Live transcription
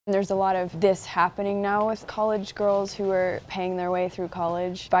There's a lot of this happening now with college girls who are paying their way through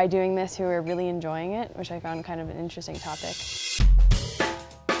college by doing this, who are really enjoying it, which I found kind of an interesting topic.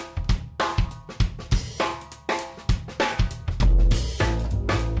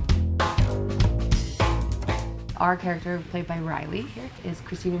 Our character, played by Riley, is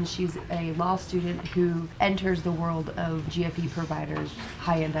Christine, and she's a law student who enters the world of GFE providers,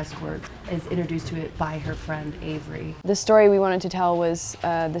 high-end escorts, is introduced to it by her friend Avery. The story we wanted to tell was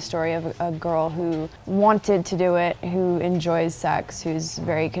the story of a girl who wanted to do it, who enjoys sex, who's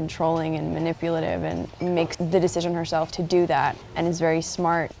very controlling and manipulative and makes the decision herself to do that, and is very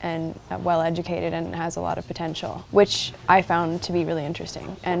smart and well-educated and has a lot of potential, which I found to be really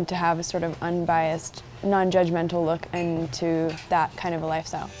interesting, and to have a sort of unbiased, non-judgmental look into that kind of a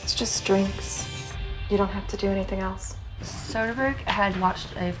lifestyle. It's just drinks. You don't have to do anything else. Soderbergh had watched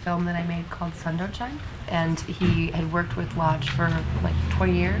a film that I made called Sun Don't Shine, and he had worked with Lodge for like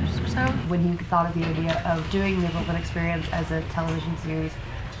 20 years or so. When he thought of the idea of doing the Open Experience as a television series,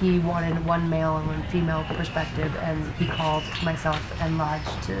 he wanted one male and one female perspective, and he called myself and Lodge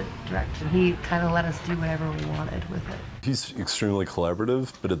to direct. And he kind of let us do whatever we wanted with it. He's extremely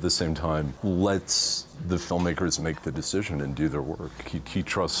collaborative, but at the same time lets the filmmakers make the decision and do their work. He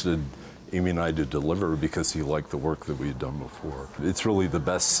trusted Amy and I to deliver because he liked the work that we had done before. It's really the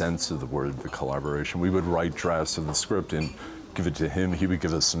best sense of the word, the collaboration. We would write drafts of the script and give it to him. He would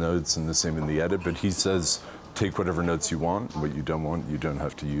give us notes, and the same in the edit, but he says, take whatever notes you want. What you don't want, you don't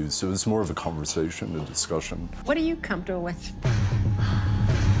have to use. So it's more of a conversation, a discussion. What are you comfortable with?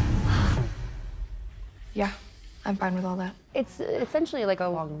 Yeah, I'm fine with all that. It's essentially like a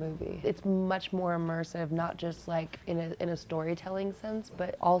long movie. It's much more immersive, not just like in a storytelling sense,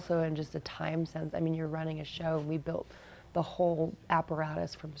 but also in just a time sense. I mean, you're running a show, and we built the whole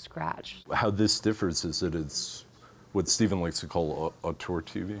apparatus from scratch. How this differs is that it's what Steven likes to call auteur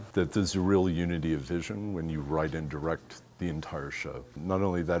TV, that there's a real unity of vision when you write and direct the entire show. Not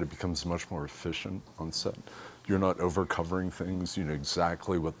only that, it becomes much more efficient on set. You're not over-covering things, you know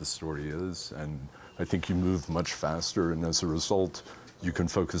exactly what the story is, and I think you move much faster, and as a result, you can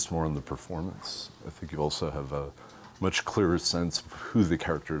focus more on the performance. I think you also have a much clearer sense of who the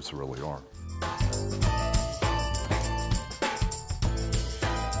characters really are.